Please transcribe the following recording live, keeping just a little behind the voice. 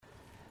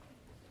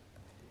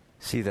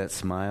See that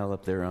smile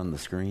up there on the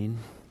screen?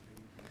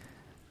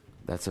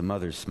 That's a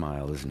mother's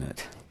smile, isn't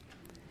it?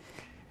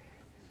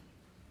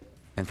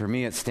 And for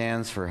me, it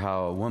stands for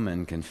how a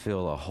woman can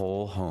fill a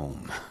whole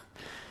home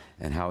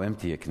and how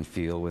empty it can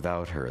feel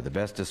without her. The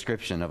best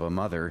description of a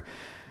mother,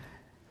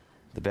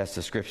 the best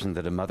description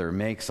that a mother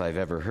makes I've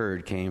ever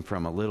heard came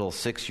from a little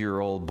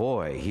 6-year-old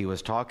boy. He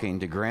was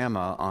talking to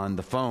Grandma on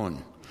the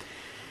phone.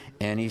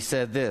 And he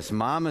said this: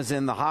 Mom is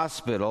in the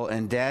hospital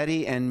and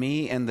Daddy and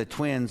me and the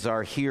twins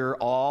are here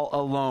all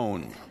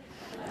alone.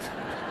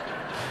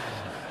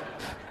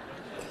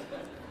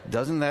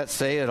 Doesn't that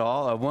say it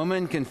all? A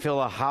woman can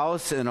fill a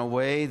house in a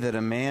way that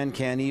a man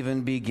can't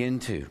even begin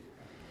to.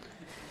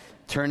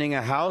 Turning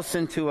a house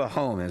into a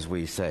home, as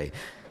we say.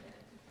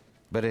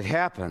 But it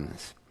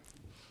happens.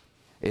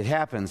 It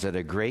happens at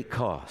a great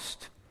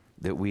cost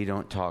that we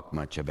don't talk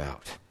much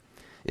about.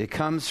 It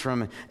comes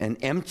from an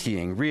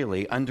emptying,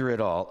 really, under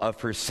it all, of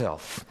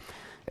herself,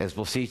 as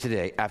we'll see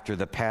today, after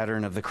the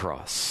pattern of the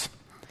cross.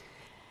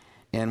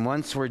 And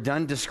once we're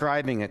done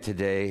describing it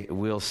today,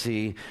 we'll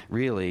see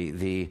really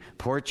the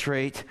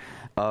portrait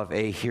of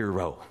a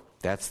hero.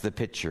 That's the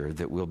picture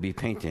that we'll be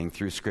painting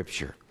through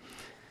Scripture.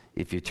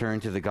 If you turn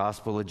to the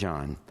Gospel of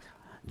John,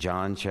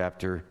 John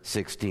chapter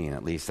 16,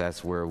 at least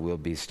that's where we'll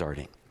be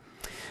starting.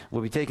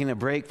 We'll be taking a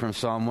break from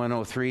Psalm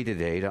 103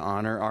 today to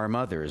honor our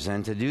mothers.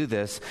 And to do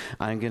this,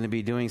 I'm going to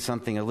be doing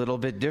something a little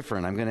bit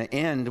different. I'm going to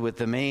end with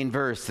the main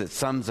verse that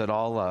sums it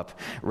all up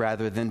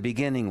rather than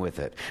beginning with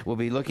it. We'll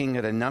be looking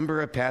at a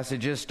number of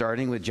passages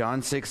starting with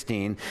John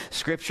 16,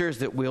 scriptures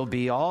that will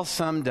be all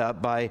summed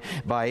up by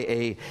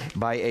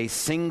a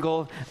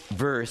single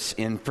verse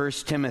in 1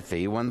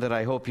 Timothy, one that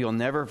I hope you'll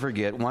never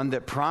forget, one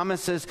that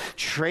promises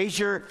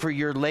treasure for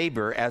your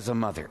labor as a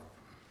mother.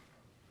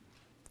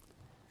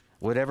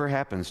 Whatever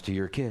happens to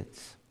your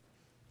kids.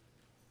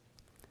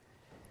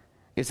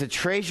 It's a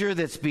treasure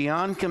that's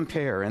beyond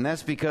compare, and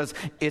that's because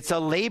it's a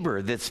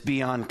labor that's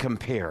beyond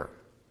compare.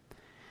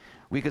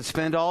 We could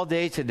spend all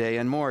day today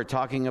and more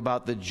talking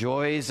about the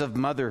joys of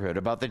motherhood,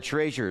 about the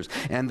treasures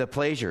and the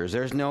pleasures.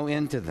 There's no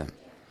end to them.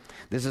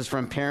 This is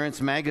from Parents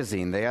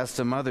Magazine. They asked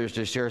some mothers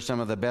to share some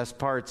of the best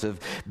parts of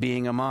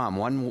being a mom.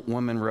 One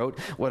woman wrote,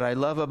 "What I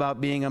love about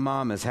being a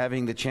mom is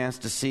having the chance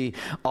to see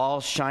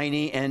all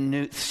shiny and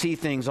new, see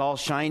things all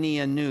shiny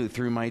and new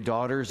through my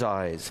daughter's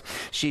eyes.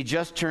 She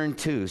just turned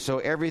 2, so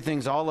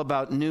everything's all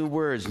about new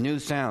words, new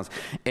sounds,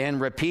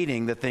 and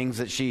repeating the things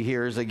that she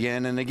hears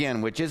again and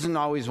again, which isn't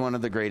always one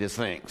of the greatest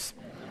things.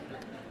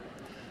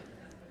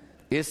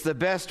 It's the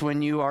best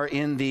when you are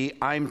in the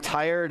I'm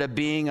tired of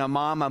being a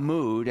mama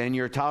mood and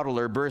your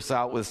toddler bursts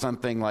out with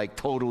something like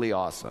totally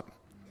awesome."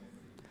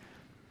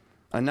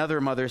 Another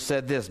mother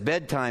said this: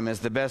 "Bedtime is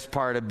the best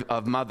part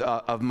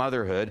of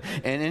motherhood,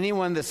 and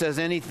anyone that says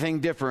anything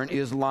different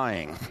is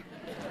lying."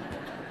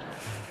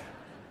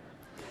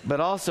 But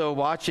also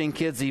watching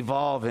kids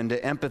evolve into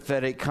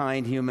empathetic,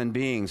 kind human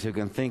beings who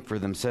can think for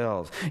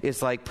themselves.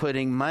 It's like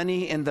putting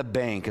money in the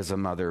bank as a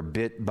mother,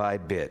 bit by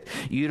bit.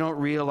 You don't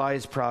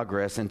realize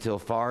progress until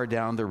far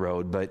down the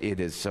road, but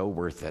it is so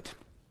worth it.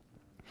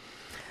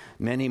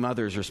 Many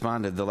mothers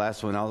responded. The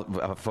last one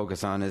I'll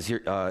focus on is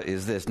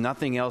this: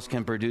 nothing else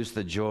can produce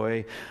the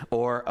joy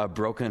or a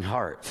broken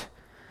heart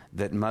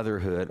that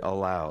motherhood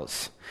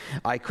allows.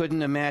 I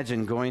couldn't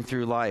imagine going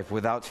through life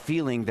without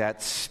feeling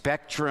that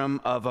spectrum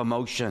of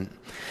emotion.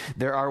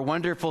 There are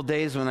wonderful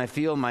days when I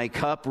feel my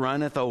cup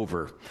runneth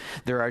over.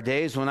 There are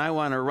days when I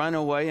want to run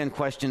away and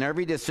question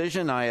every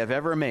decision I have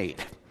ever made.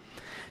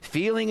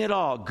 Feeling it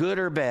all, good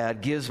or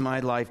bad, gives my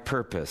life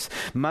purpose.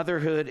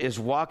 Motherhood is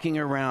walking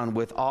around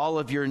with all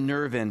of your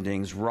nerve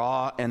endings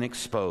raw and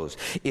exposed.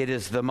 It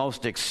is the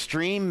most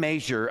extreme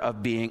measure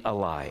of being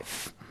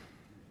alive.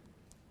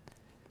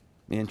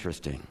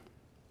 Interesting.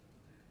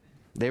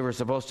 They were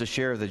supposed to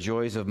share the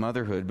joys of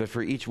motherhood, but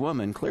for each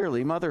woman,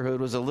 clearly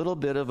motherhood was a little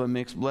bit of a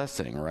mixed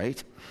blessing,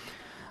 right?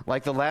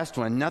 Like the last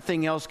one,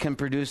 nothing else can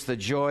produce the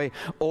joy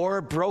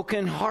or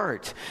broken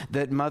heart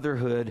that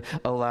motherhood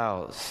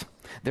allows.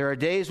 There are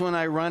days when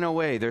I run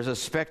away. There's a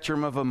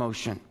spectrum of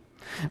emotion.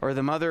 Or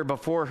the mother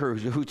before her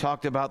who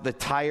talked about the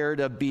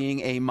tired of being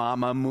a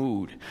mama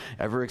mood.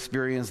 Ever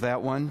experienced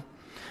that one?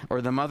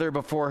 Or the mother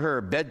before her,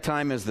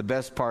 bedtime is the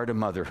best part of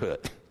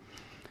motherhood.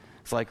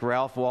 It's like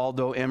Ralph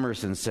Waldo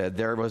Emerson said,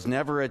 "There was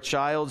never a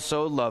child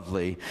so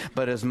lovely,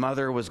 but his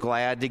mother was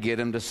glad to get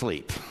him to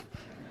sleep."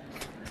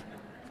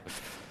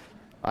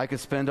 I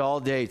could spend all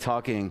day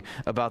talking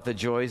about the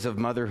joys of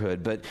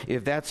motherhood, but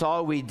if that's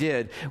all we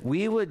did,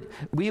 we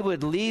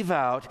would leave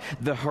out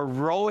the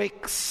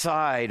heroic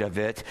side of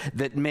it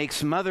that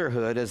makes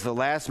motherhood, as the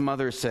last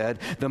mother said,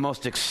 the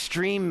most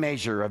extreme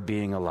measure of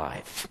being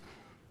alive.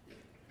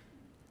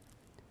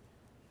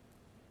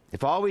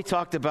 If all we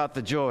talked about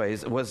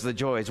was the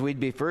joys, we'd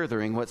be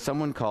furthering what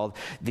someone called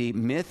the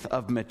myth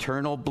of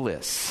maternal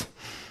bliss.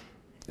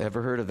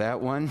 Ever heard of that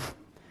one?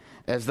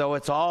 As though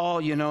it's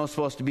all,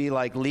 supposed to be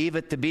like Leave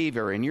It to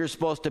Beaver, and you're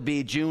supposed to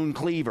be June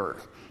Cleaver.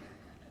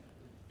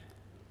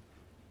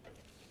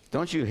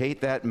 Don't you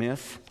hate that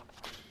myth?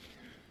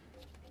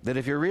 That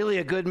if you're really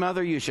a good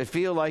mother, you should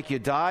feel like you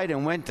died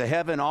and went to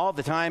heaven all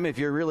the time if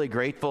you're really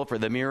grateful for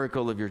the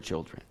miracle of your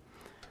children.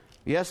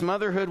 Yes,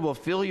 motherhood will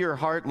fill your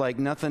heart like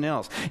nothing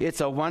else.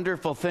 It's a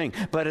wonderful thing,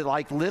 but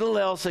like little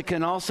else, it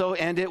can also,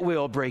 and it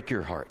will, break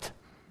your heart.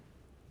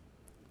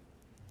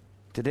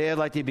 Today, I'd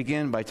like to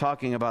begin by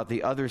talking about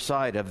the other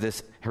side of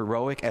this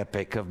heroic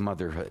epic of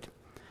motherhood,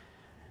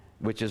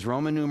 which is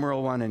Roman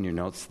numeral 1 in your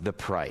notes, the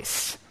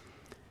price.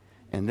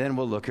 And then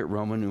we'll look at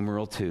Roman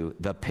numeral 2,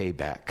 the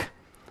payback.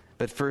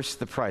 But first,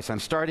 the price. I'm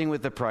starting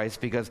with the price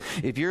because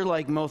if you're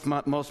like most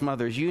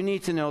mothers, you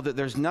need to know that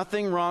there's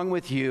nothing wrong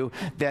with you,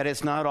 that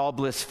it's not all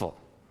blissful.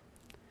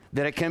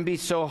 That it can be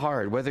so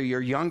hard, whether you're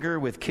younger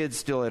with kids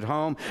still at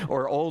home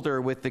or older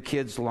with the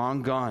kids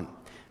long gone.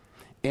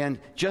 And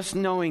just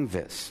knowing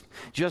this,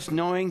 just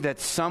knowing that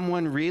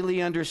someone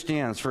really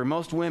understands, for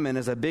most women,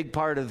 is a big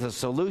part of the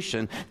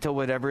solution to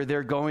whatever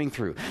they're going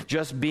through.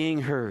 Just being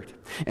heard.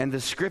 And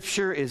the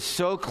scripture is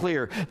so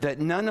clear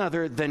that none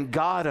other than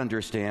God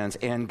understands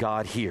and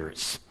God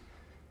hears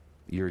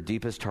your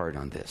deepest heart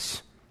on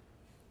this.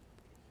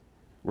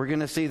 We're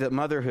going to see that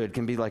motherhood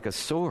can be like a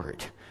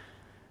sword.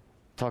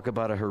 Talk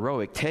about a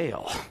heroic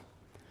tale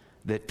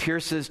that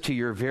pierces to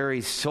your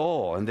very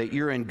soul, and that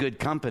you're in good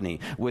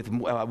company with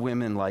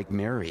women like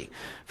Mary,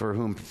 for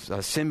whom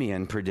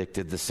Simeon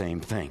predicted the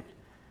same thing.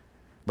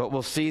 But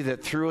we'll see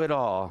that through it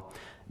all,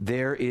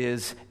 there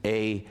is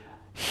a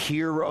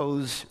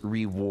hero's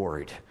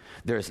reward.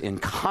 There's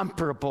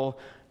incomparable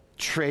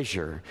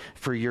treasure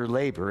for your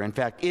labor. In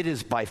fact, it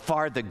is by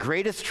far the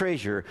greatest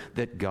treasure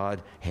that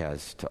God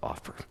has to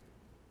offer.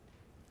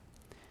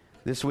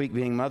 This week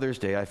being Mother's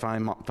Day, I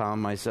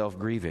found myself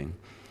grieving,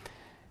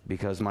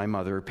 because my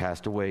mother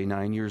passed away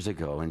 9 years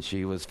ago, and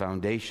she was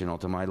foundational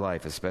to my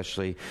life,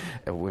 especially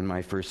when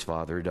my first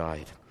father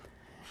died.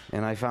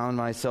 And I found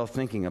myself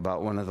thinking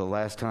about one of the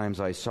last times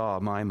I saw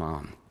my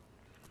mom.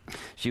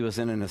 She was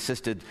in an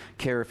assisted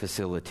care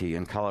facility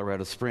in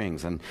Colorado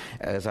Springs, and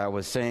as I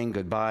was saying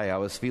goodbye, I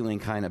was feeling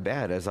kind of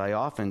bad, as I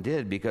often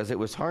did, because it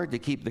was hard to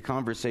keep the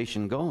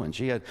conversation going.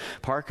 She had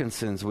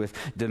Parkinson's with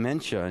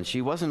dementia, and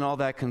she wasn't all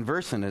that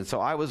conversant, and so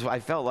I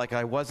felt like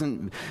I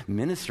wasn't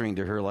ministering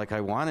to her like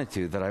I wanted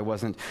to, that I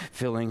wasn't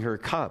filling her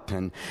cup.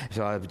 And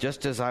so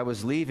just as I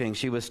was leaving,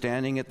 she was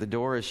standing at the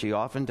door, as she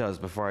often does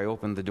before I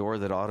opened the door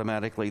that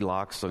automatically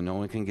locks so no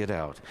one can get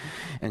out.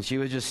 And she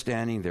was just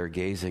standing there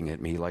gazing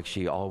at me like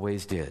she always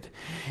did.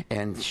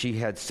 And she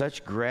had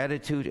such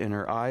gratitude in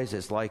her eyes,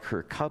 it's like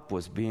her cup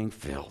was being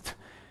filled.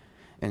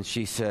 And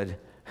she said,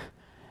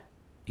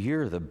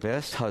 "You're the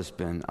best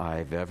husband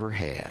I've ever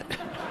had."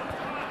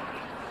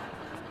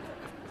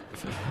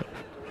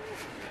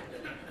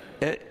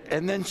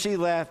 And then she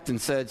laughed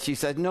and she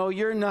said, "No,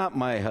 you're not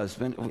my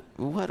husband.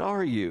 What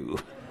are you?"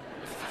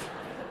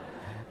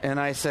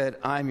 And I said,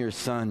 "I'm your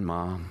son,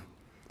 Mom.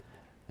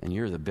 And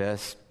you're the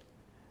best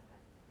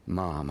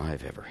mom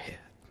I've ever had."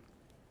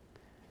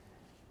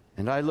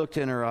 And I looked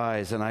in her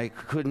eyes, and I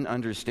couldn't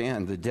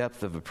understand the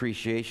depth of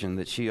appreciation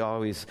that she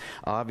always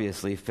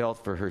obviously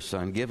felt for her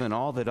son, given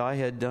all that I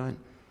had done.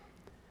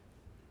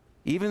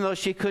 Even though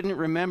she couldn't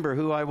remember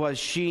who I was,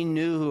 she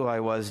knew who I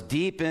was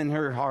deep in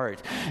her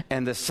heart,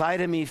 and the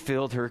sight of me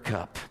filled her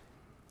cup.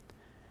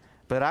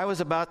 But I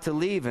was about to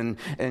leave,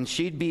 and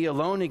she'd be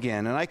alone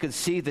again, and I could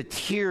see the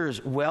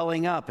tears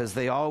welling up, as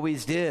they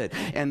always did,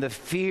 and the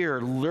fear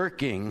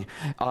lurking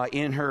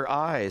in her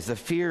eyes, the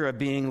fear of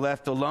being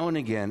left alone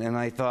again. And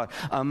I thought,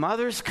 a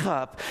mother's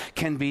cup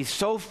can be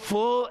so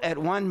full at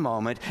one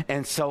moment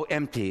and so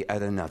empty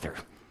at another.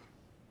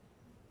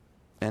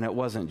 And it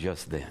wasn't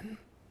just then.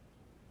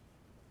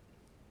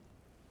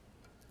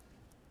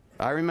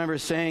 I remember her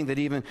saying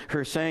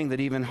that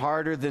even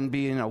harder than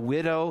being a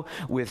widow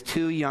with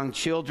 2 young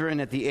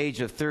children at the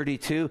age of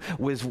 32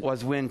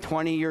 was when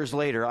 20 years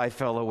later I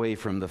fell away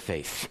from the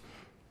faith.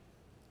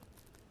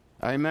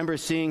 I remember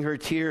seeing her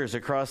tears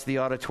across the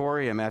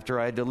auditorium after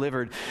I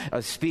delivered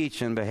a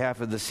speech on behalf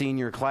of the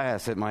senior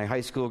class at my high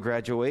school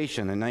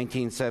graduation in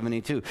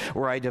 1972,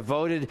 where I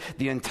devoted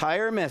the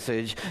entire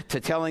message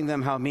to telling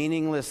them how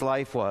meaningless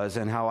life was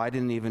and how I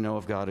didn't even know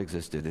if God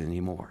existed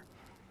anymore.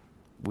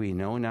 We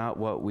know not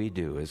what we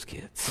do as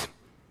kids.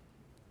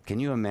 Can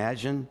you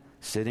imagine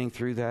sitting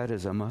through that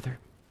as a mother?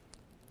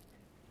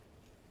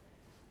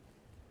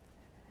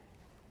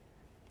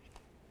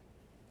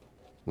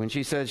 When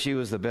she said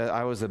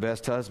I was the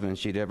best husband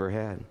she'd ever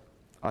had,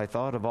 I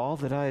thought of all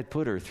that I had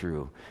put her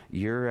through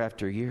year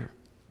after year.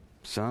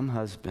 Some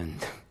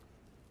husband.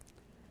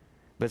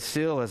 But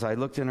still, as I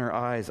looked in her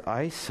eyes,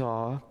 I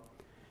saw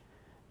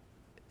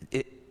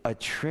a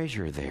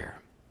treasure there.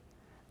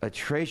 A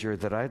treasure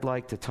that I'd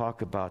like to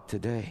talk about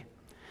today.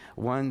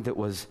 One that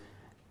was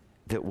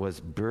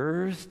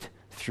birthed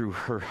through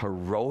her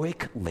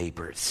heroic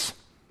labors.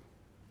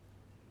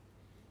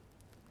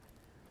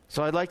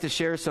 So I'd like to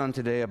share some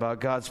today about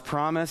God's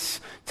promise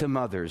to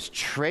mothers,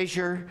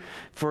 treasure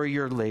for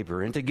your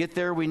labor. And to get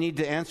there, we need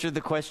to answer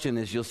the question,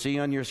 as you'll see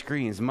on your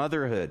screens,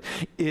 motherhood,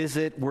 is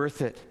it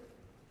worth it?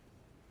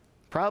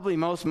 Probably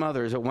most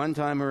mothers at one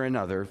time or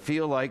another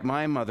feel like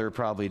my mother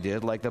probably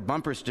did, like the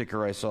bumper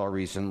sticker I saw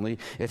recently.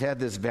 It had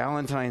this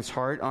Valentine's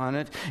heart on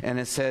it, and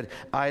it said,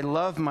 "I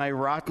love my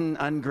rotten,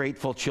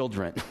 ungrateful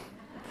children."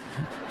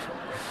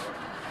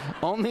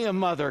 Only a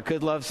mother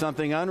could love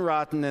something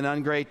unrotten and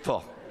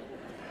ungrateful.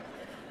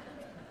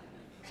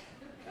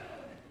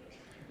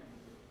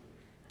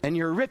 And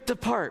you're ripped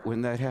apart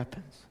when that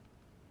happens.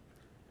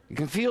 You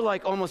can feel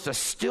like almost a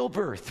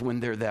stillbirth when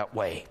they're that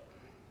way.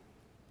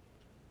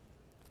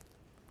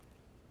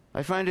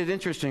 I find it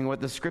interesting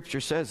what the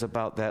Scripture says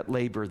about that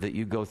labor that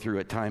you go through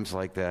at times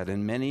like that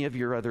and many of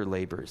your other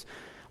labors.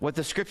 What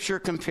the Scripture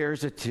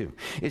compares it to.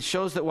 It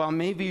shows that while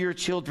maybe your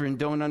children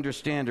don't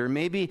understand, or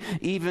maybe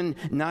even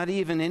not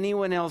even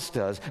anyone else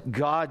does,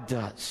 God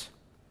does.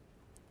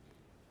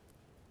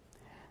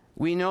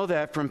 We know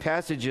that from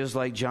passages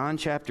like John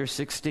chapter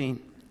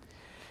 16,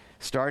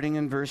 starting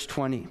in verse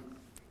 20.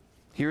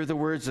 Hear the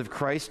words of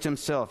Christ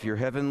himself, your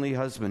heavenly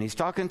husband. He's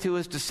talking to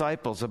his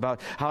disciples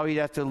about how he'd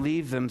have to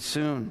leave them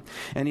soon.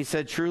 And he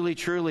said, "Truly,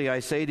 truly,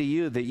 I say to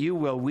you that you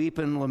will weep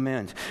and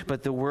lament,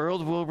 but the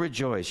world will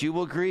rejoice. You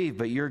will grieve,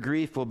 but your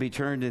grief will be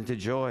turned into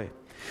joy.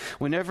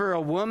 Whenever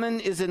a woman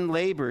is in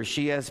labor,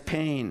 she has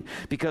pain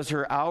because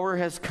her hour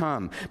has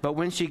come. But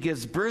when she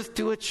gives birth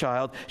to a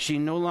child, she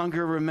no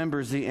longer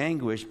remembers the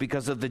anguish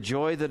because of the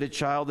joy that a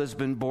child has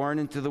been born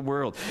into the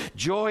world."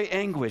 Joy,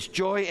 anguish,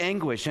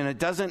 and it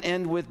doesn't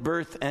end with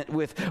birth,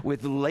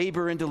 with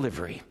labor and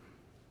delivery.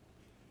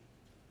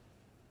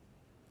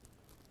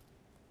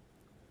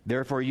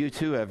 "Therefore you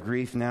too have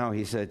grief now,"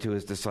 he said to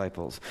his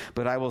disciples.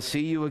 "But I will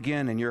see you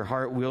again, and your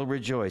heart will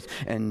rejoice,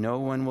 and no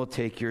one will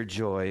take your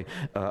joy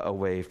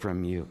away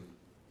from you.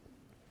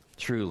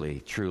 Truly,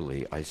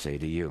 truly, I say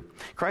to you."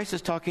 Christ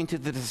is talking to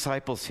the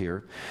disciples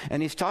here,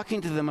 and he's talking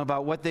to them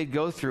about what they'd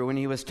go through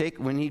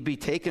when he'd be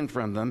taken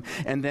from them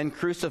and then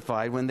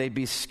crucified, when they'd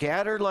be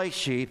scattered like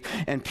sheep,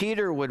 and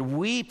Peter would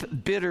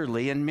weep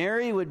bitterly, and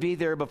Mary would be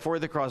there before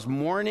the cross,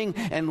 mourning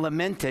and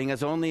lamenting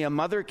as only a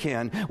mother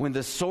can, when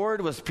the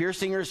sword was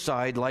piercing her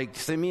side, like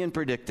Simeon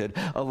predicted,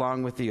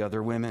 along with the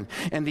other women.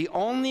 And the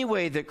only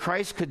way that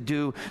Christ could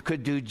do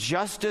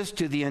justice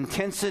to the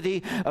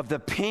intensity of the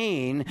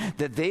pain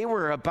that they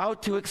were about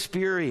to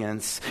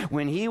experience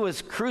when he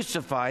was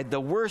crucified,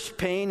 the worst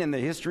pain in the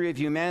history of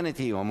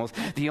humanity almost,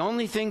 the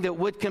only thing that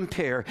would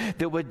compare,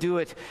 that would do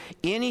it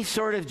any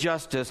sort of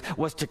justice,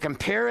 was to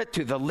compare it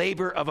to the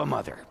labor of a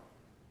mother.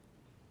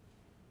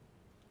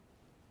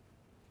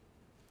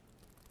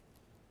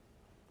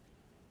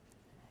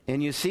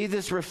 And you see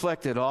this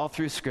reflected all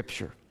through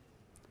Scripture.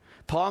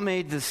 Paul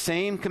made the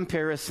same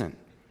comparison.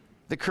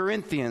 The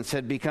Corinthians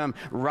had become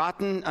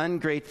rotten,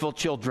 ungrateful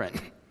children.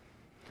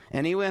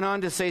 And he went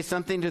on to say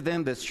something to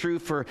them that's true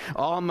for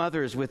all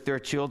mothers with their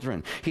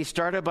children. He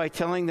started by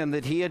telling them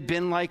that he had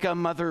been like a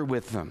mother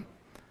with them,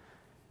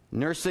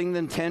 nursing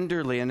them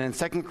tenderly. And in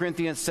 2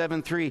 Corinthians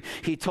 7:3,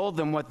 he told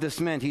them what this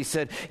meant. He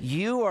said,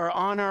 "You are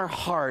on our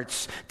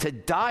hearts to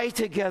die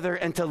together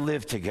and to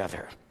live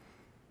together."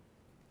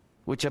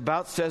 Which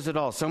about says it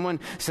all. Someone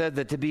said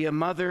that to be a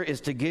mother is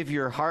to give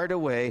your heart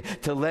away,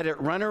 to let it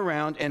run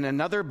around in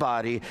another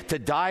body, to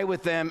die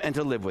with them and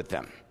to live with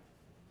them.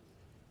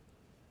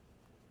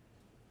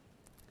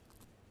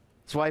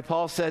 That's why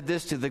Paul said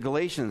this to the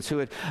Galatians, who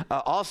had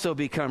also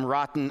become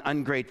rotten,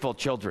 ungrateful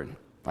children.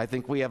 I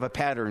think we have a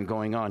pattern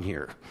going on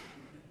here,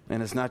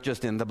 and it's not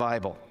just in the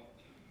Bible.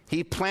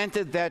 He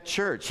planted that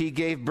church. He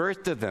gave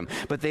birth to them,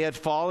 but they had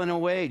fallen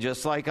away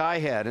just like I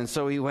had. And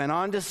so he went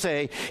on to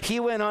say,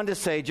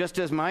 just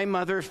as my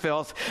mother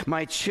felt,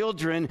 my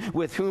children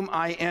with whom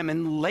I am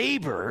in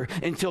labor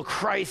until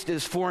Christ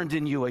is formed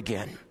in you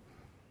again.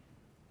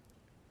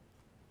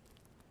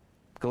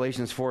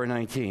 Galatians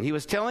 4:19. He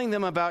was telling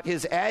them about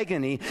his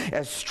agony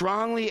as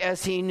strongly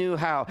as he knew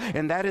how,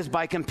 and that is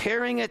by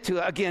comparing it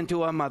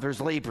to a mother's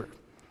labor.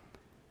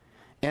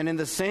 And in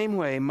the same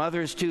way,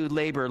 mothers too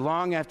labor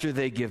long after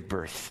they give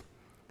birth,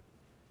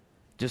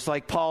 just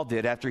like Paul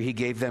did after he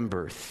gave them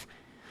birth,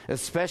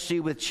 especially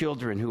with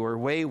children who are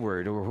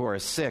wayward or who are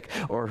sick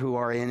or who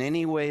are in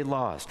any way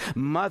lost.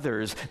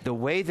 Mothers, the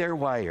way they're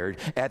wired,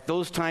 at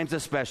those times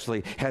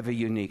especially, have a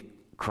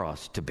unique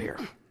cross to bear.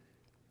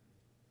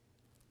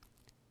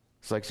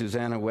 It's like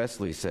Susanna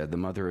Wesley said, the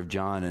mother of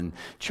John and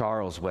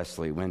Charles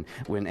Wesley,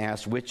 when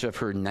asked which of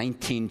her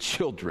 19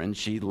 children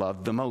she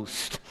loved the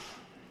most.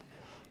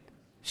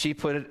 She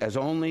put it as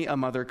only a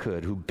mother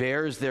could, who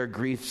bears their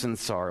griefs and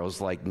sorrows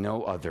like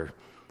no other.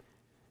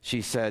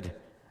 She said,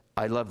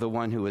 "I love the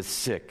one who is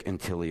sick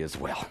until he is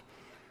well.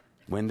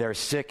 When they're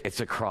sick, it's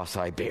a cross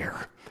I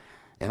bear,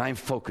 and I'm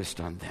focused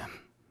on them.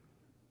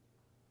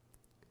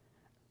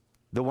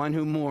 The one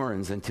who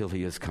mourns until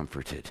he is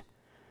comforted.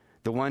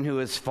 The one who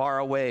is far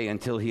away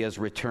until he has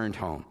returned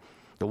home.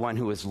 The one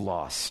who is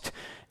lost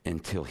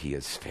until he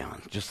is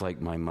found," just like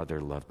my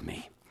mother loved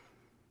me.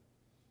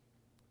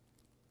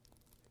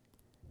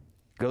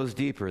 Goes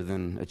deeper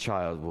than a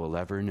child will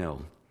ever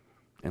know,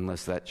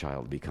 unless that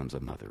child becomes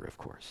a mother, of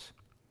course,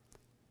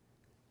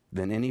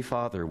 than any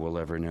father will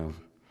ever know.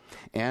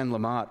 Anne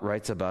Lamott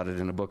writes about it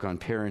in a book on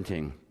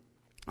parenting.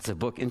 It's a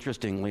book,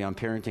 interestingly, on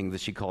parenting that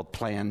she called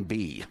Plan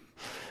B,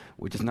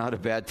 which is not a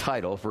bad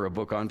title for a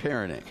book on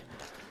parenting.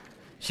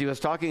 She was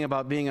talking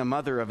about being a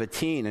mother of a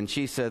teen, and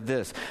she said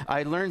this: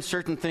 I learned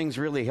certain things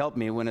really help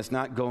me when it's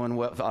not going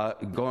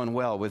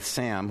well with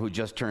Sam, who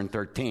just turned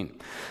 13.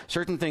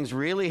 Certain things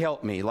really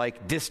help me,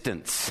 like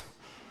distance,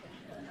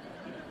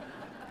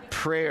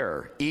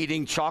 prayer,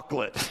 eating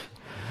chocolate.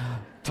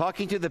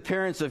 Talking to the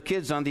parents of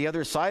kids on the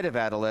other side of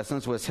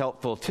adolescence was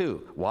helpful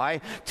too.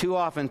 Why? Too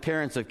often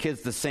parents of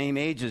kids the same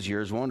age as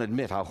yours won't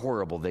admit how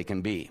horrible they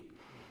can be.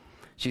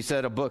 She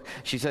said a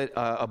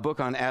book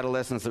on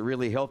adolescence that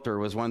really helped her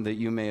was one that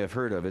you may have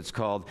heard of. It's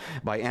called,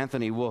 by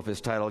Anthony Wolfe.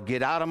 It's titled,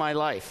 Get Out of My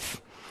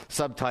Life.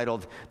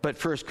 Subtitled, But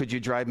First, Could You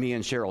Drive Me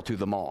and Cheryl to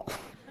the Mall?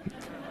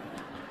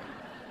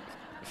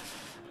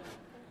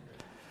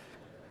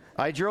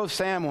 I drove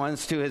Sam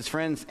once to his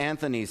friend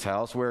Anthony's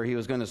house where he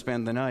was going to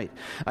spend the night.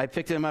 I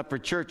picked him up for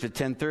church at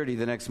 10:30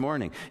 the next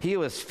morning. He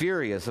was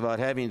furious about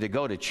having to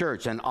go to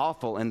church and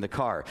awful in the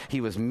car. He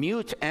was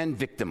mute and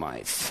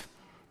victimized.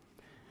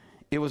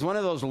 It was one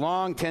of those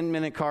long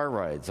 10-minute car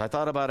rides. I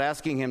thought about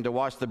asking him to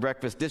wash the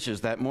breakfast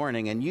dishes that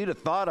morning, and you'd have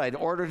thought I'd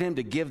ordered him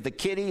to give the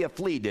kitty a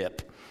flea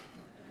dip.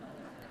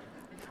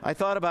 I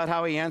thought about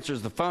how he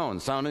answers the phone,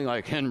 sounding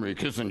like Henry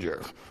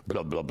Kissinger,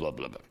 blah, blah, blah,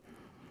 blah, blah,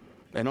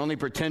 and only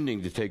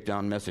pretending to take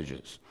down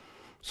messages.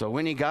 So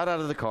when he got out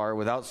of the car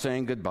without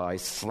saying goodbye,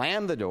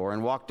 slammed the door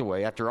and walked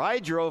away after I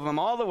drove him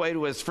all the way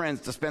to his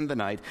friends to spend the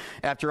night,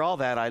 after all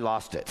that, I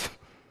lost it.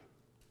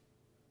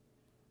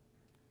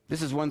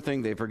 This is one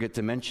thing they forget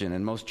to mention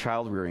in most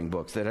child-rearing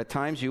books, that at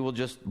times you will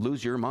just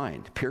lose your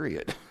mind,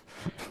 period.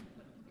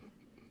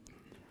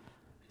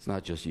 It's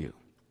not just you.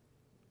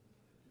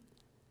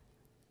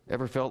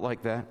 Ever felt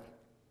like that?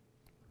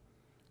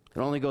 It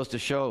only goes to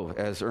show,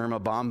 as Irma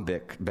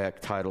Bombeck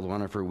titled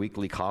one of her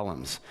weekly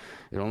columns,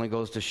 it only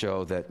goes to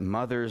show that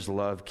mothers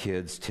love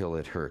kids till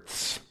it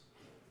hurts.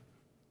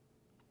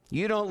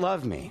 You don't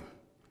love me.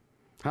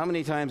 How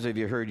many times have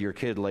you heard your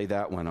kid lay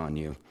that one on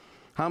you?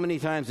 How many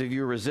times have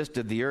you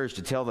resisted the urge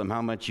to tell them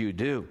how much you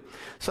do?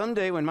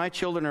 Someday when my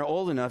children are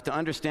old enough to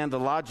understand the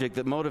logic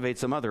that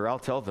motivates a mother, I'll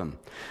tell them,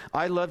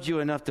 I loved you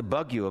enough to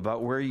bug you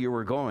about where you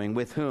were going,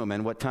 with whom,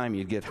 and what time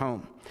you'd get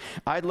home.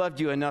 I loved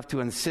you enough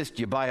to insist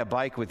you buy a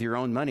bike with your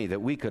own money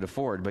that we could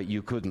afford, but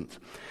you couldn't.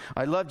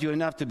 I loved you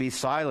enough to be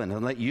silent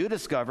and let you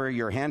discover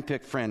your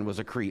handpicked friend was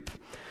a creep.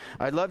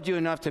 I loved you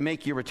enough to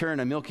make you return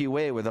a Milky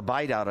Way with a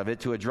bite out of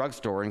it to a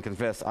drugstore and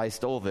confess, I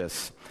stole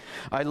this.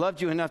 I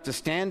loved you enough to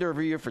stand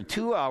over you for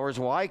 2 hours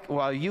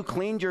while you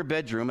cleaned your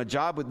bedroom, a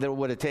job that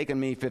would have taken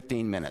me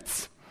 15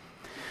 minutes.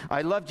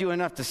 I loved you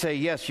enough to say,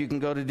 yes, you can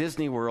go to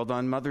Disney World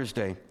on Mother's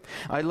Day.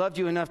 I loved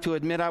you enough to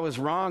admit I was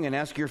wrong and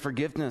ask your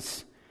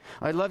forgiveness.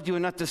 I loved you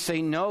enough to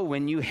say no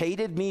when you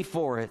hated me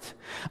for it.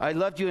 I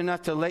loved you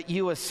enough to let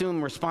you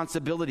assume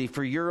responsibility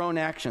for your own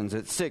actions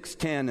at 6,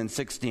 10, and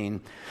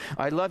 16.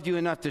 I loved you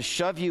enough to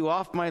shove you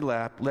off my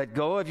lap, let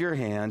go of your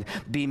hand,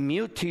 be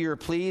mute to your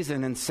pleas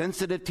and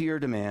insensitive to your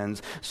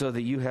demands so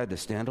that you had to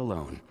stand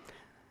alone.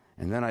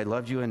 And then I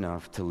loved you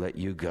enough to let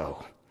you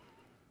go.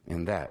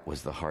 And that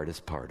was the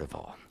hardest part of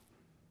all.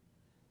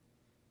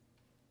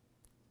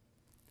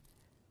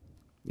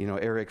 You know,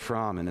 Erich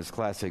Fromm, in his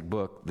classic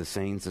book, The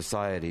Sane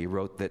Society,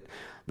 wrote that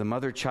the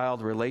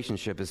mother-child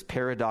relationship is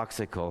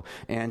paradoxical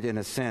and, in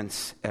a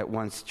sense, at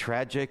once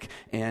tragic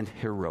and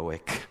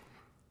heroic.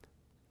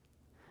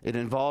 It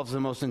involves the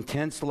most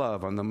intense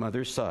love on the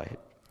mother's side.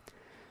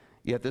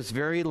 Yet this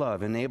very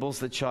love enables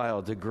the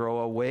child to grow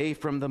away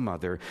from the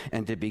mother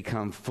and to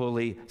become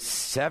fully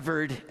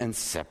severed and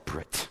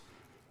separate.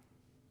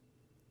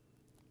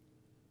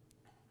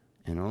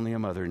 And only a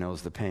mother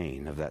knows the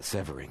pain of that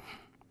severing.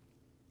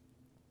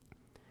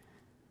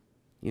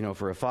 You know,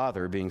 for a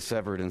father, being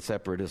severed and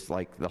separate is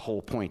like the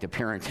whole point of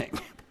parenting.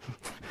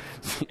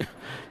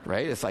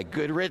 Right? It's like,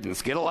 good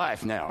riddance, get a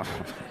life now.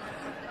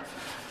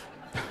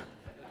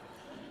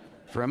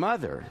 For a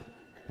mother,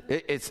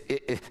 it's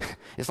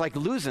like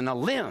losing a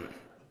limb.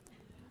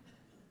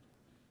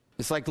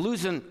 It's like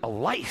losing a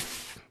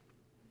life.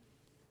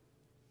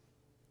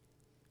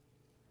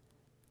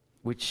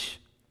 Which,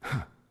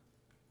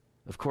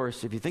 of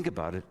course, if you think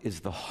about it,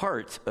 is the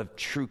heart of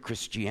true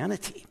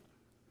Christianity.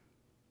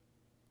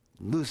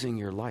 Losing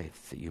your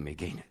life that you may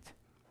gain it.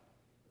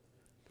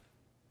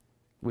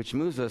 Which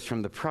moves us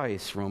from the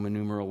price, Roman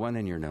numeral 1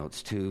 in your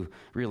notes, to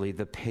really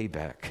the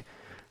payback,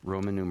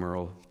 Roman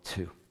numeral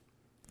 2.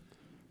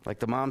 Like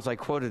the moms I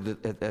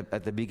quoted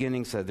at the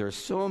beginning said, there are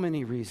so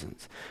many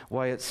reasons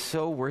why it's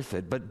so worth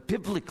it. But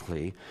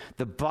biblically,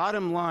 the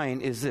bottom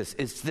line is this.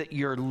 It's that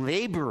your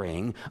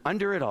laboring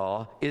under it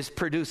all is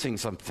producing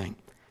something.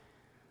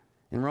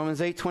 In Romans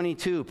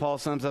 8:22, Paul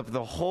sums up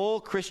the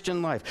whole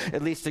Christian life,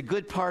 at least a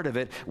good part of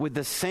it, with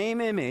the same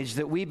image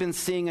that we've been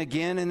seeing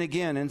again and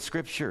again in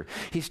Scripture.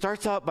 He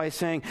starts out by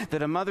saying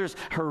that a mother's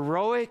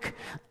heroic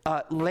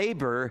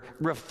labor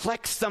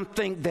reflects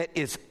something that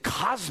is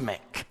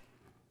cosmic.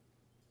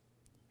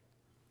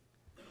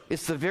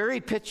 It's the very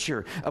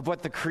picture of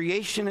what the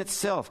creation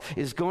itself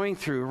is going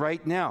through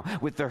right now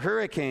with the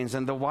hurricanes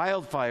and the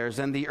wildfires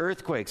and the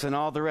earthquakes and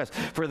all the rest.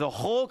 For the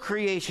whole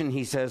creation,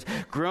 he says,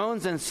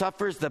 groans and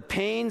suffers the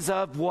pains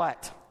of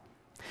what?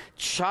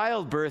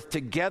 Childbirth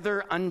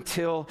together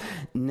until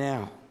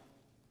now.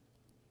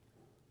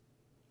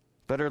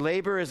 But her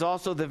labor is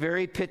also the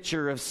very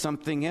picture of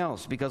something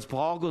else, because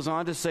Paul goes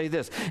on to say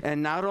this.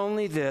 And not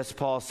only this,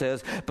 Paul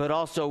says, but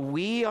also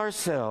we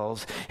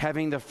ourselves,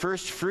 having the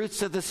first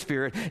fruits of the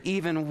Spirit,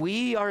 even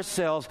we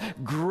ourselves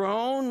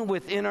groan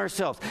within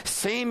ourselves.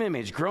 Same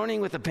image, groaning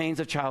with the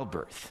pains of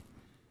childbirth.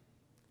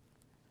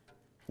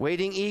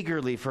 Waiting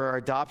eagerly for our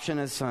adoption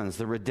as sons,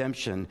 the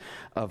redemption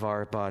of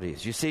our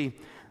bodies. You see,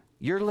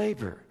 your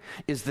labor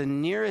is the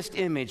nearest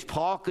image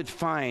Paul could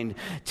find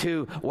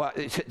to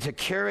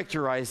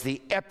characterize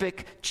the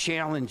epic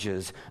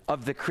challenges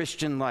of the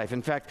Christian life.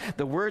 In fact,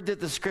 the word that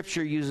the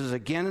Scripture uses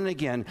again and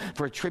again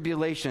for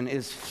tribulation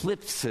is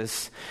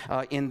phlipsis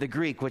in the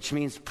Greek, which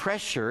means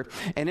pressure.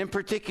 And in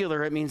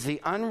particular, it means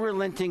the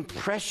unrelenting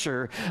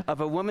pressure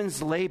of a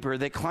woman's labor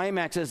that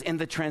climaxes in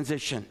the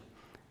transition,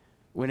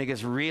 when it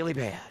gets really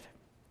bad.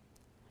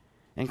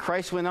 And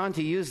Christ went on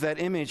to use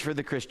that image for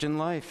the Christian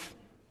life.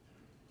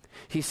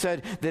 He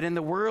said that in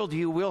the world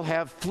you will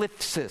have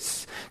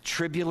phlipsis,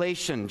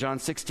 tribulation, John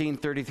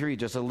 16:33,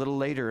 just a little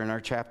later in our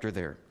chapter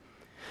there.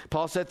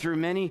 Paul said through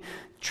many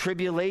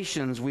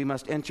tribulations we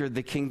must enter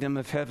the kingdom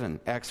of heaven,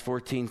 Acts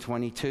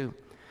 14:22.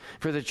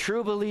 For the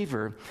true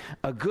believer,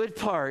 a good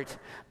part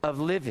of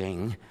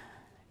living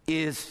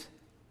is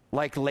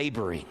like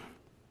laboring.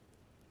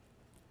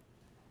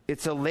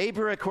 It's a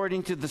labor,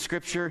 according to the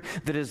Scripture,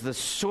 that is the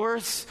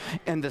source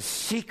and the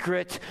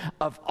secret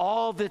of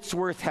all that's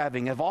worth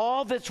having, of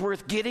all that's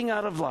worth getting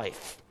out of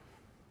life.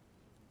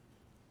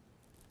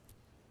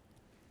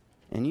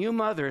 And you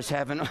mothers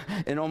have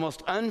an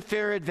almost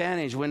unfair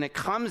advantage when it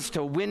comes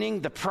to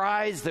winning the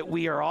prize that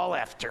we are all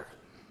after.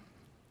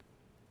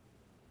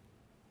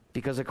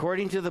 Because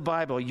according to the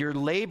Bible, your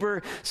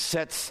labor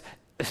sets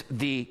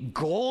the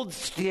gold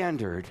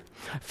standard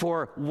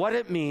for what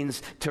it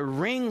means to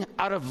wring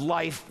out of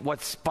life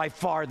what's by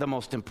far the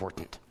most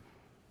important.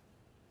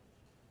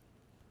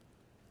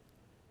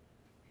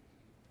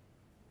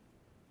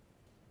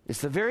 It's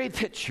the very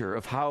picture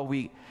of how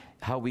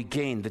we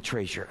gain the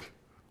treasure.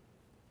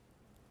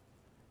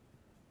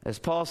 As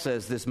Paul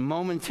says, this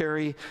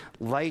momentary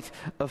light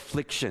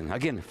affliction,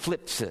 again,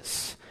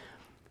 phlipsis.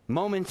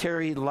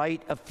 Momentary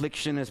light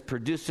affliction is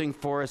producing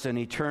for us an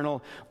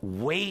eternal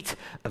weight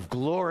of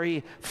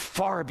glory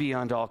far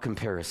beyond all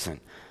comparison.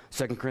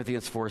 2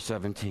 Corinthians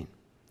 4:17.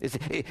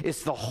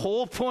 It's the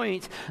whole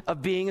point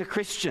of being a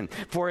Christian.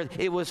 For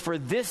it was for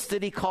this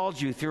that he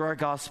called you through our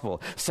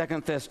gospel,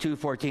 2 Thess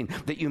 2:14,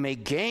 that you may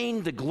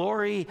gain the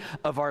glory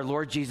of our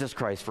Lord Jesus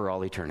Christ for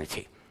all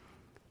eternity,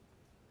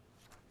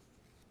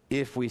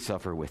 if we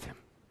suffer with him.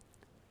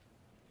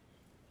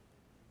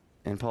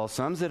 And Paul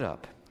sums it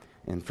up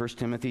in 1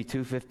 Timothy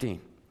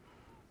 2:15.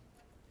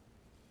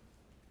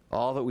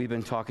 All that we've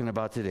been talking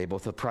about today,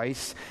 both the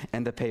price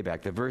and the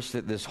payback, the verse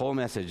that this whole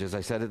message, as I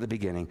said at the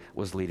beginning,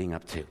 was leading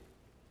up to.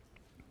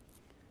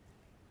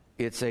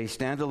 It's a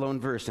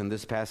standalone verse in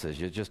this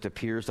passage. It just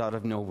appears out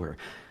of nowhere.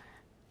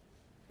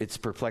 It's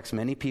perplexed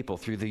many people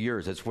through the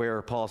years. It's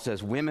where Paul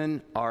says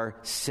women are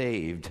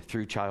saved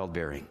through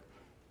childbearing.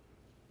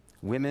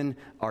 Women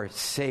are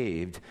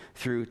saved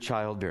through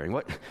childbearing.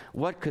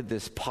 What could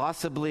this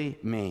possibly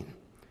mean?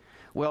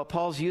 Well,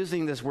 Paul's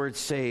using this word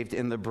saved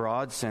in the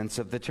broad sense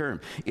of the term.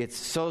 It's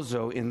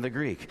sozo in the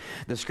Greek.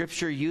 The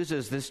Scripture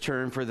uses this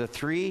term for the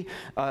three,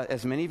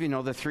 as many of you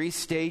know, the three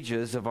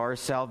stages of our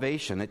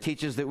salvation. It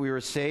teaches that we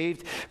were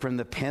saved from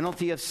the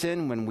penalty of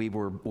sin when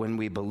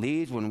we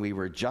believed, when we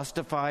were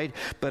justified.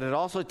 But it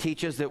also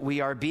teaches that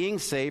we are being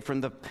saved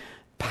from the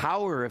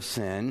power of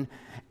sin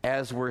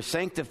as we're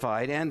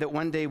sanctified, and that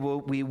one day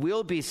we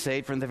will be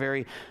saved from the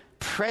very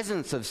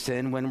presence of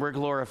sin when we're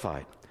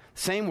glorified.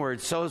 Same word,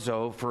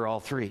 sozo, for all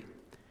three.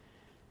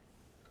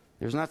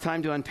 There's not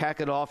time to unpack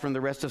it all from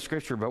the rest of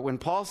Scripture, but when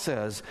Paul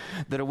says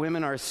that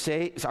women are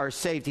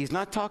saved, he's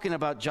not talking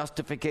about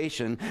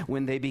justification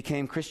when they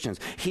became Christians.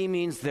 He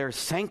means their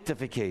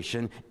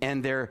sanctification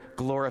and their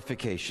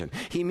glorification.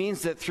 He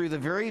means that through the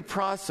very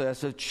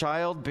process of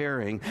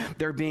childbearing,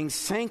 they're being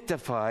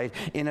sanctified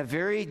in a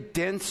very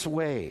dense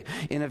way,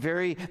 in a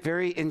very,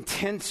 very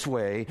intense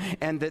way,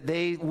 and that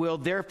they will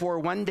therefore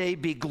one day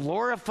be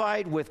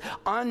glorified with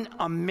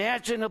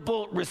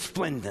unimaginable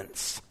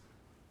resplendence.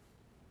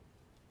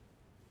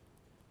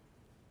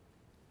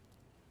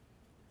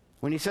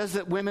 When he says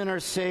that women are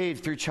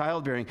saved through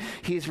childbearing,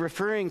 he's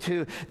referring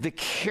to the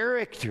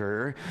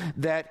character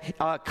that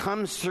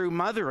comes through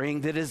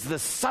mothering that is the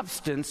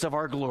substance of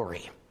our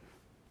glory.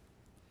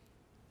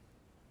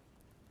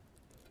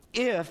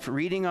 If,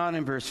 reading on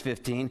in verse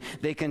 15,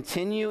 they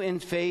continue in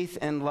faith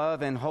and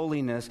love and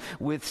holiness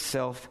with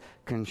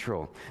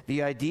self-control.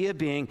 The idea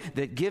being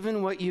that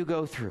given what you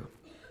go through,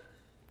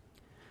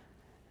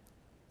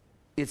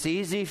 It's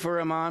easy for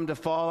a mom to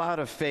fall out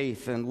of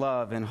faith and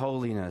love and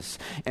holiness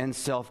and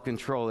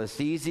self-control. It's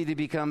easy to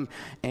become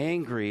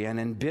angry and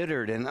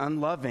embittered and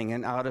unloving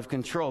and out of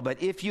control.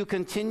 But if you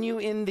continue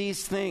in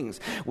these things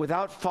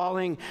without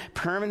falling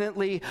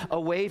permanently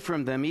away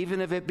from them, even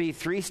if it be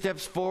 3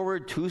 steps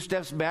forward, 2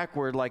 steps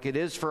backward, like it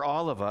is for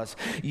all of us,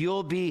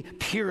 you'll be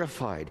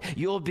purified.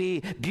 You'll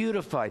be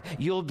beautified.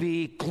 You'll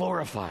be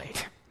glorified.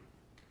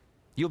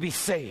 You'll be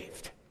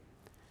saved.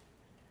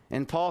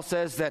 And Paul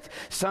says that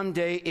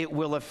someday it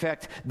will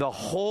affect the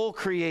whole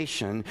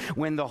creation,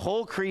 when the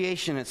whole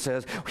creation,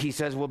 he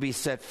says, will be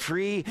set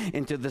free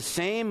into the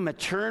same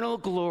maternal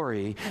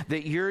glory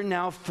that you're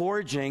now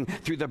forging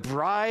through the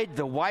bride,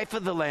 the wife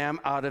of the Lamb,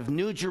 out of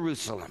New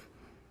Jerusalem.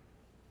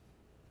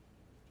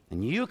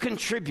 And you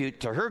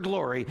contribute to her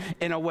glory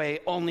in a way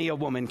only a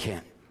woman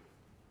can.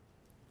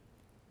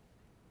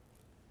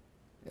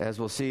 As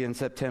we'll see in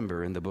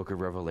September in the book of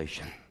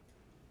Revelation.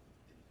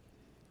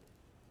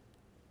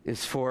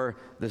 Is for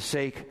the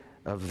sake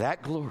of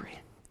that glory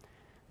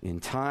in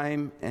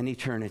time and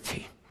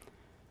eternity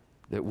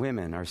that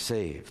women are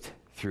saved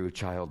through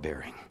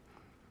childbearing.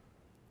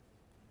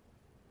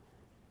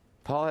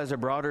 Paul has a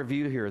broader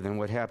view here than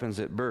what happens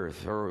at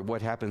birth or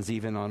what happens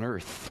even on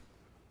earth.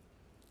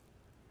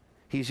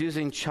 He's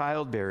using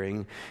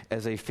childbearing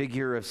as a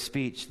figure of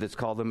speech that's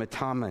called a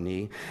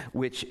metonymy,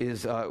 which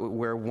is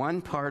where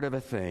one part of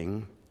a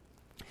thing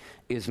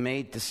is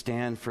made to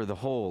stand for the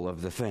whole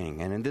of the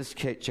thing. And in this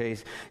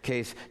case,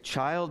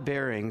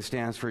 childbearing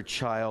stands for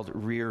child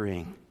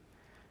rearing.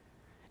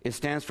 It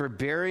stands for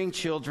bearing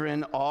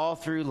children all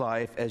through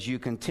life as you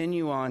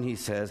continue on, he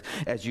says,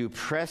 as you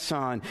press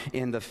on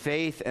in the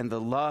faith and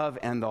the love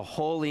and the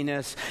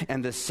holiness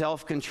and the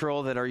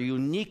self-control that are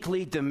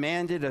uniquely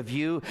demanded of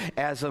you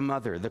as a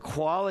mother. The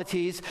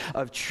qualities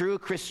of true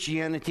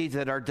Christianity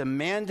that are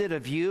demanded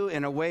of you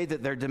in a way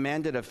that they're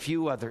demanded of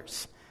few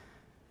others.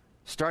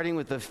 Starting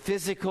with the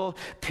physical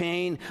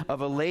pain of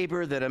a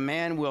labor that a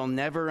man will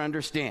never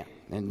understand.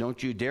 And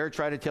don't you dare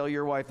try to tell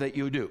your wife that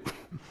you do.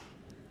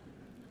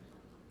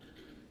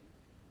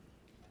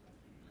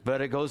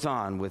 But it goes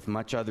on with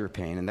much other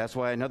pain. And that's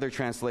why another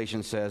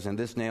translation says, and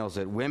this nails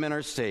it, women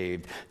are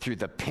saved through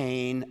the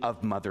pain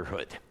of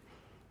motherhood.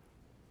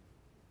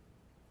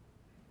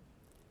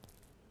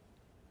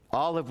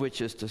 All of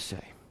which is to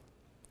say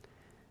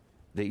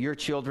that your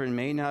children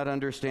may not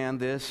understand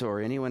this, or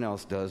anyone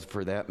else does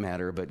for that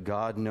matter, but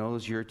God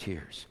knows your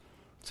tears.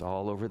 It's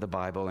all over the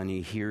Bible, and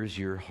he hears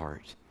your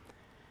heart.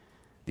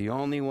 The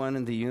only one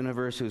in the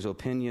universe whose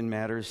opinion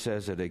matters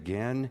says it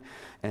again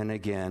and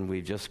again.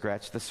 We've just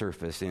scratched the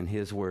surface in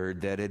his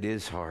word that it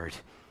is hard,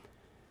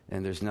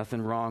 and there's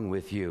nothing wrong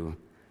with you,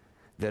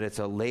 that it's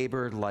a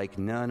labor like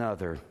none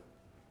other,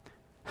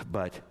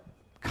 but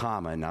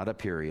comma, not a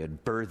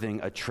period,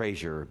 birthing a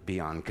treasure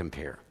beyond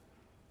compare.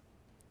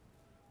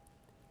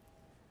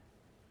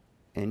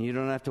 And you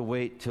don't have to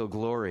wait till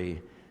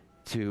glory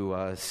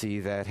to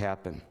see that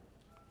happen.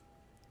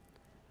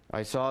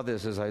 I saw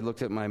this as I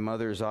looked at my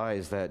mother's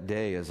eyes that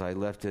day as I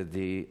left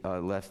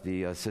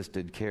the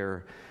assisted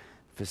care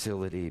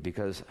facility,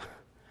 because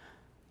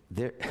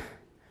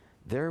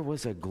there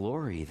was a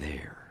glory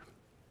there.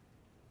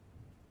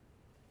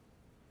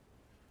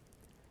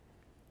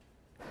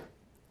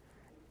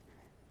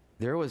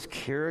 There was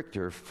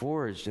character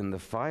forged in the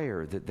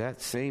fire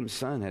that same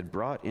son had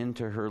brought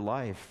into her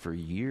life for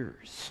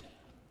years.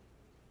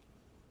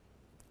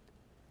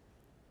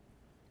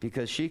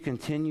 Because she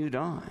continued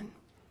on,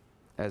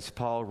 as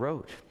Paul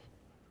wrote.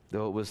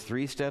 Though it was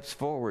 3 steps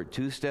forward,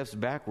 2 steps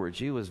backward,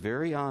 she was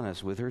very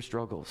honest with her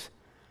struggles.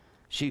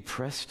 She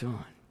pressed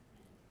on.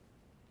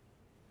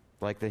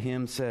 Like the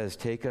hymn says,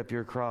 take up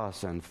your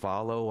cross and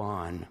follow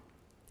on.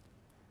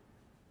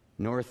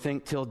 Nor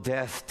think till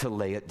death to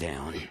lay it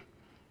down.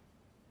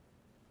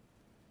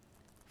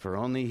 For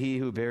only he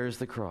who bears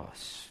the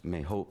cross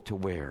may hope to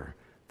wear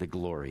the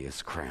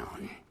glorious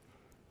crown.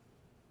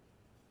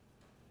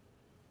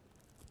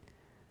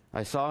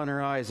 I saw in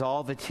her eyes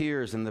all the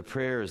tears and the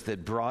prayers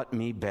that brought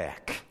me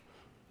back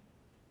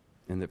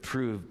and that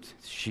proved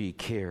she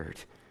cared.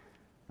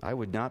 I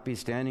would not be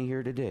standing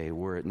here today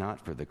were it not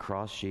for the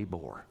cross she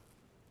bore.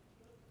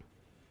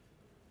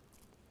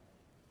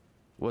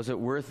 Was it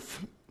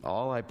worth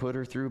all I put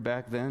her through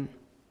back then?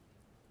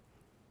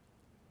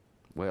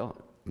 Well,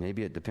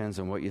 maybe it depends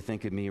on what you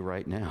think of me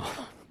right now.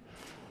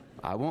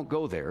 I won't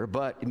go there,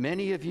 but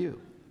many of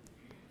you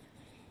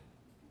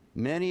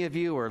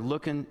are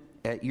looking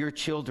at your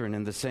children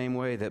in the same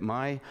way that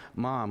my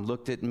mom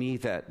looked at me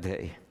that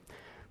day.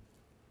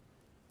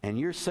 And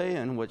you're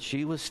saying what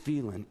she was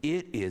feeling.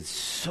 It is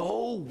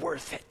so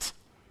worth it.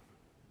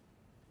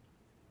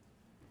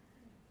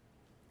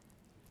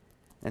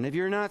 And if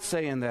you're not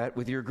saying that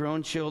with your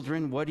grown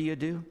children, what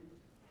do?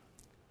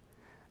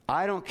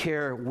 I don't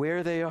care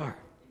where they are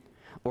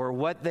or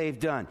what they've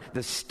done.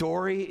 The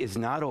story is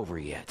not over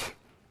yet.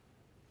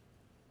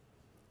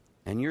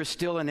 And you're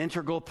still an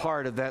integral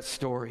part of that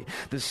story.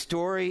 The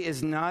story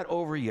is not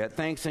over yet,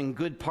 thanks in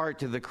good part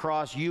to the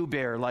cross you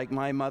bear like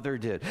my mother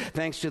did.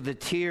 Thanks to the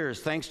tears,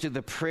 thanks to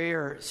the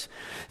prayers,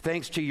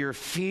 thanks to your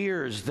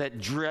fears that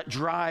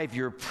drive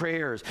your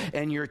prayers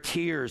and your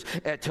tears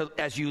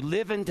as you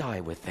live and die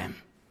with them.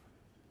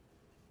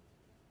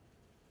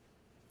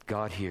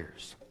 God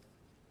hears.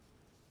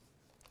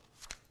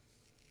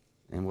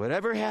 And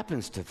whatever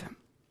happens to them,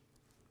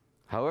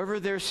 however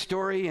their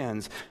story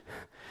ends,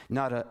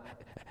 not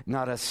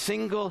a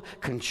single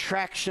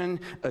contraction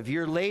of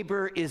your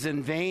labor is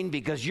in vain,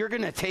 because you're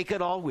going to take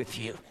it all with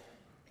you.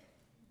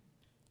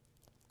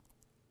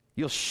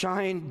 You'll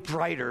shine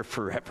brighter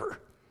forever.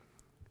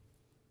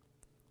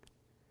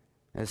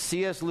 As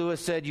C.S. Lewis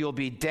said, you'll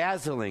be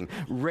dazzling,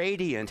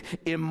 radiant,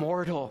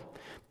 immortal,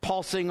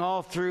 pulsing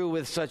all through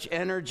with such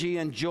energy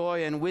and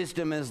joy and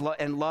wisdom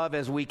and love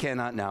as we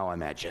cannot now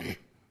imagine.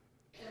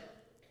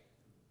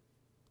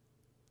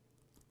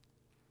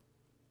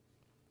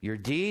 Your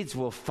deeds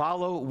will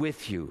follow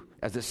with you,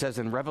 as it says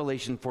in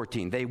Revelation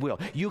 14. They will.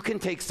 You can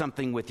take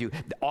something with you.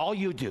 All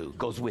you do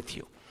goes with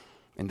you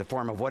in the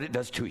form of what it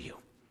does to you.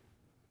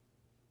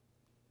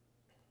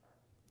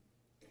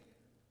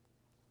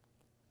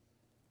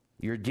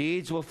 Your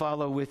deeds will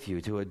follow with you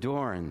to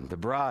adorn the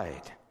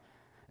bride,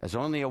 as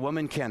only a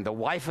woman can, the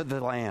wife of the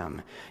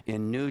Lamb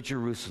in New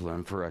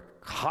Jerusalem, for a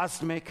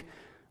cosmic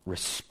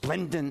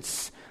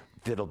resplendence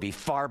that'll be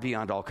far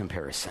beyond all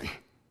comparison.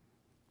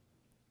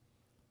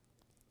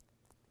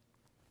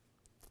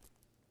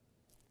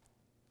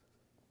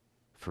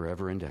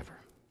 Forever and ever.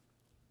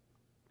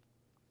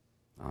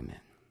 Amen.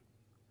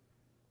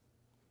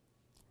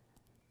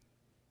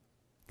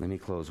 Let me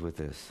close with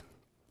this.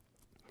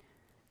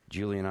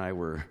 Julie and I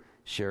were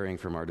sharing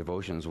from our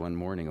devotions one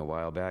morning a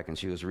while back, and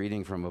she was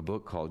reading from a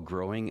book called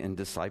Growing in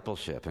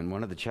Discipleship. And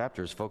one of the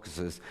chapters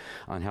focuses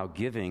on how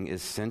giving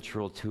is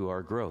central to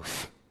our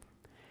growth.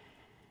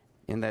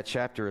 In that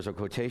chapter is a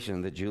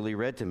quotation that Julie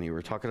read to me. We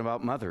were talking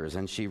about mothers,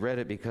 and she read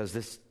it because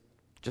this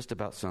just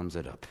about sums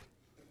it up.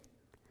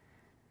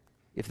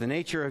 If the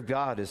nature of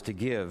God is to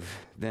give,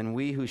 then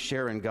we who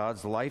share in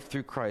God's life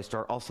through Christ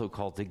are also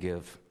called to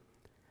give.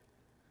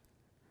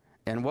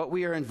 And what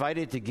we are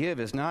invited to give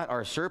is not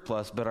our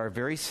surplus, but our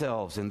very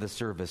selves in the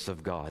service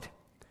of God.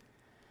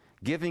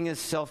 Giving is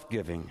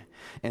self-giving,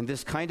 and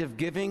this kind of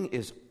giving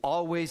is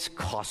always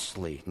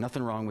costly.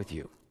 Nothing wrong with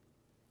you.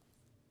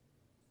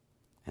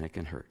 And it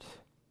can hurt.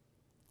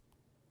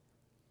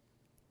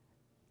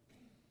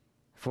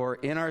 For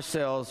in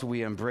ourselves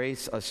we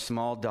embrace a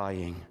small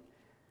dying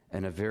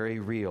and a very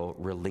real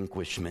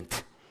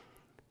relinquishment.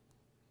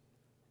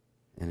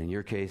 And in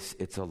your case,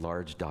 it's a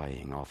large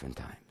dying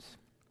oftentimes.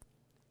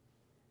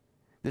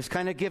 This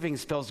kind of giving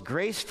spells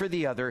grace for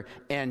the other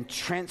and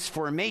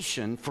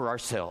transformation for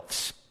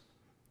ourselves.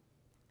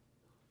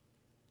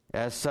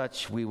 As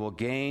such, we will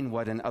gain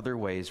what in other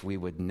ways we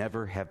would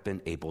never have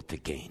been able to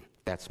gain.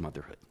 That's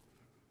motherhood.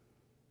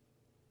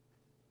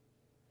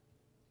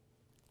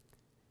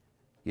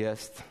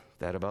 Yes,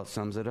 that about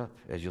sums it up,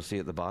 as you'll see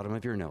at the bottom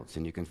of your notes,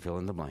 and you can fill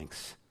in the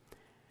blanks.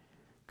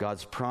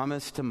 God's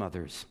promise to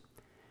mothers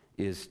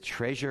is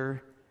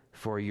treasure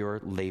for your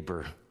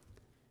labor,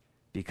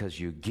 because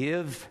you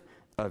give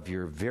of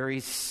your very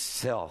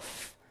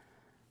self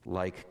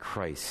like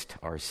Christ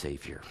our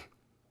Savior.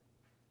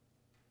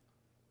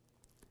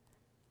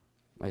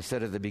 I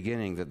said at the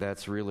beginning that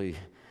it's really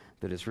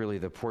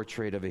the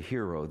portrait of a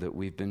hero that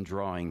we've been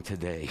drawing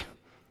today,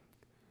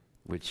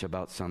 which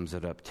about sums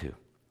it up too.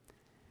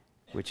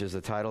 Which is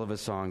the title of a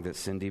song that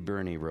Cindy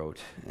Burney wrote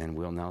and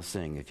will now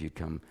sing. If you'd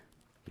come,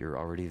 you're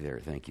already there.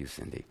 Thank you,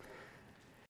 Cindy.